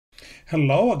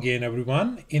Hello again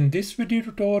everyone. In this video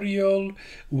tutorial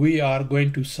we are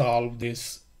going to solve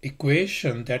this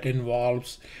equation that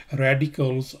involves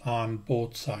radicals on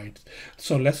both sides.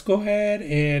 So let's go ahead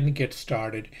and get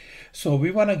started. So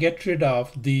we want to get rid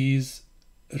of these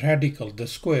radicals, the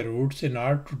square roots. In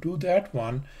order to do that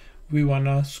one, we want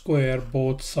to square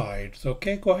both sides.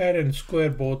 Okay, go ahead and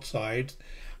square both sides.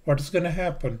 What is going to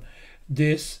happen?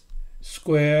 This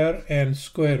square and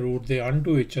square root, they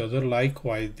undo each other.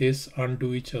 Likewise, this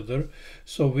undo each other.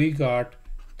 So we got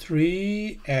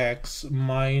 3x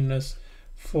minus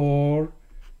 4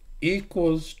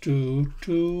 equals to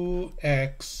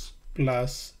 2x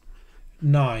plus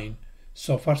 9.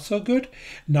 So far so good.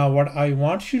 Now what I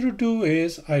want you to do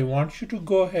is I want you to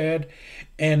go ahead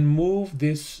and move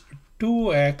this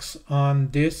 2x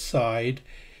on this side.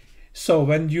 So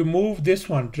when you move this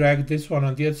one, drag this one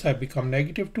on the other side, become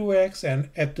negative 2x, and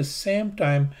at the same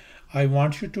time I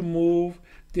want you to move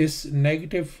this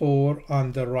negative 4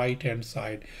 on the right hand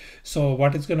side. So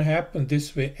what is going to happen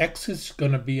this way, x is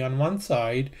going to be on one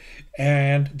side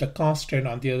and the constant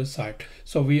on the other side.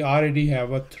 So we already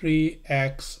have a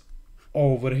 3x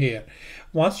over here.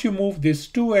 Once you move this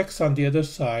 2x on the other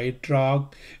side,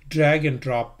 drag and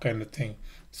drop kind of thing.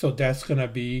 So that's going to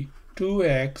be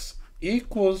 2x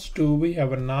equals to, we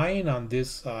have a 9 on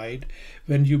this side.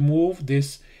 When you move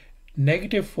this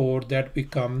negative 4, that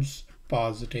becomes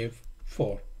positive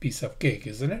 4. Piece of cake,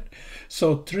 isn't it?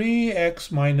 So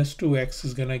 3x minus 2x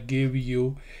is going to give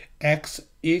you x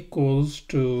equals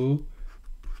to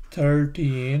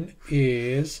 13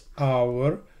 is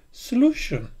our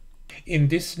solution. In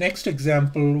this next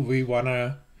example, we want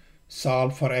to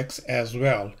solve for x as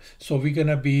well. So we're going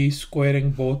to be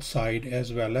squaring both sides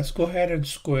as well. Let's go ahead and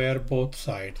square both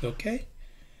sides, okay?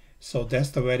 So that's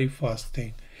the very first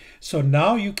thing. So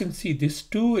now you can see this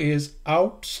 2 is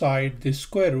outside the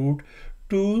square root.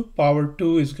 2 power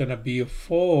 2 is going to be a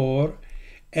 4,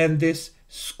 and this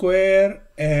square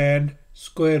and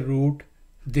square root,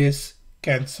 this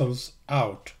cancels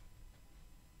out.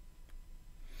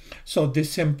 So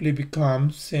this simply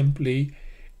becomes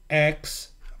x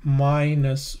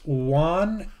minus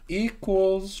 1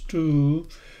 equals to,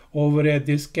 over here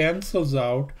this cancels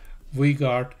out, we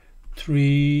got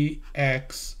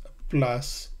 3x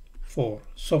plus 4.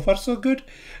 So far so good.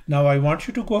 Now I want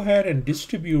you to go ahead and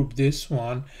distribute this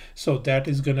one. So that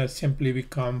is going to simply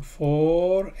become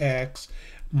 4x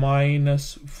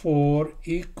minus 4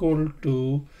 equal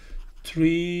to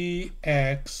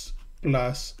 3x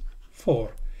plus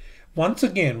 4. Once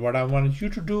again, what I want you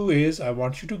to do is I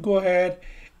want you to go ahead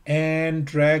and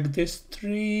drag this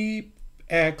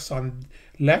 3x on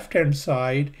left hand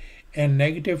side and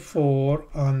negative 4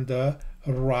 on the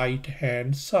right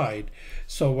hand side.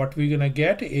 So what we're gonna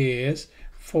get is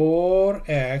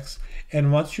 4x,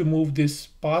 and once you move this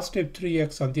positive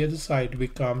 3x on the other side,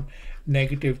 become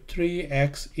negative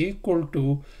 3x equal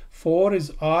to 4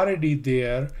 is already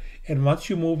there, and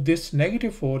once you move this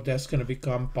negative 4, that's going to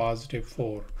become positive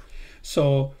 4.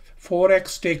 So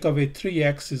 4x take away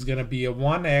 3x is going to be a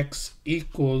 1x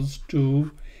equals to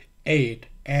 8,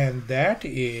 and that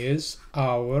is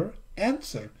our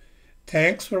answer.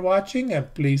 Thanks for watching,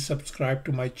 and please subscribe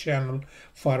to my channel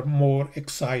for more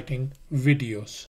exciting videos.